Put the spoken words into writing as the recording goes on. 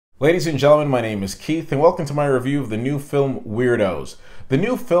Ladies and gentlemen, my name is Keith, and welcome to my review of the new film Weirdos. The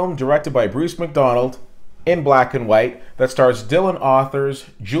new film, directed by Bruce McDonald, in black and white, that stars Dylan Authors,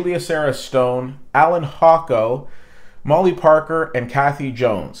 Julia Sarah Stone, Alan Hocko, Molly Parker, and Kathy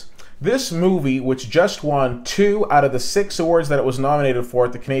Jones. This movie, which just won 2 out of the 6 awards that it was nominated for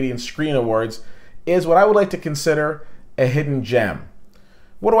at the Canadian Screen Awards, is what I would like to consider a hidden gem.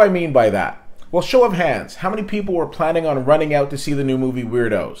 What do I mean by that? Well, show of hands, how many people were planning on running out to see the new movie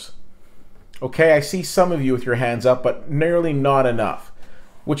Weirdos? Okay, I see some of you with your hands up, but nearly not enough,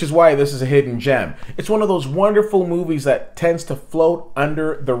 which is why this is a hidden gem. It's one of those wonderful movies that tends to float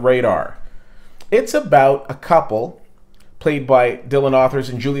under the radar. It's about a couple, played by Dylan Authors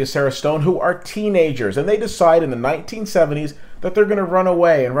and Julia Sarah Stone, who are teenagers, and they decide in the 1970s that they're going to run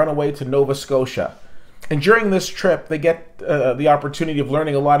away to Nova Scotia. And during this trip, they get the opportunity of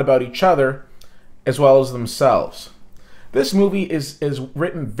learning a lot about each other, as well as themselves. This movie is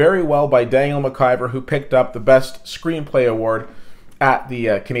written very well by Daniel McIver, who picked up the Best Screenplay Award at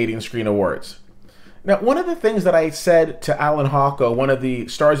the Canadian Screen Awards. Now, one of the things that I said to Alan Hocko, one of the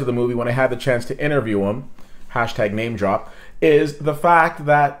stars of the movie, when I had the chance to interview him, hashtag name drop, is the fact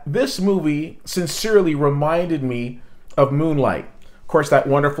that this movie sincerely reminded me of Moonlight. Of course, that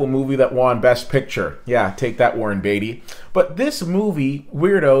wonderful movie that won Best Picture. Yeah, take that, Warren Beatty. But this movie,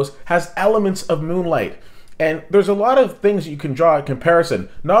 Weirdos, has elements of Moonlight. And there's a lot of things you can draw in comparison.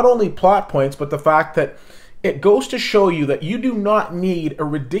 Not only plot points, but the fact that it goes to show you that you do not need a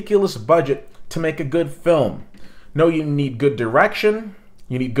ridiculous budget to make a good film. No, you need good direction,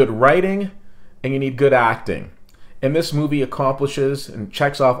 you need good writing, and you need good acting. And this movie accomplishes and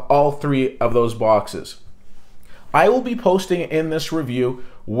checks off all 3 of those boxes. I will be posting in this review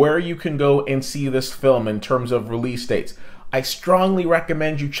where you can go and see this film in terms of release dates. I strongly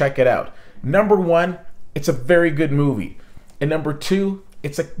recommend you check it out. Number 1, it's a very good movie. And number 2,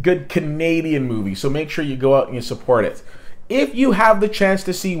 it's a good Canadian movie, so make sure you go out and you support it. If you have the chance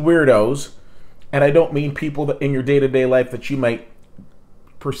to see Weirdos, and I don't mean people that in your day-to-day life that you might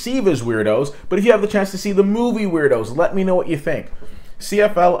perceive as weirdos, but if you have the chance to see the movie Weirdos, let me know what you think.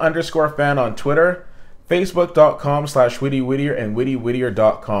 CFL_fan on Twitter, Facebook.com/WittyWhittier and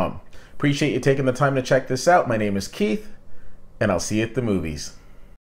WittyWhittier.com. Appreciate you taking the time to check this out. My name is Keith, and I'll see you at the movies.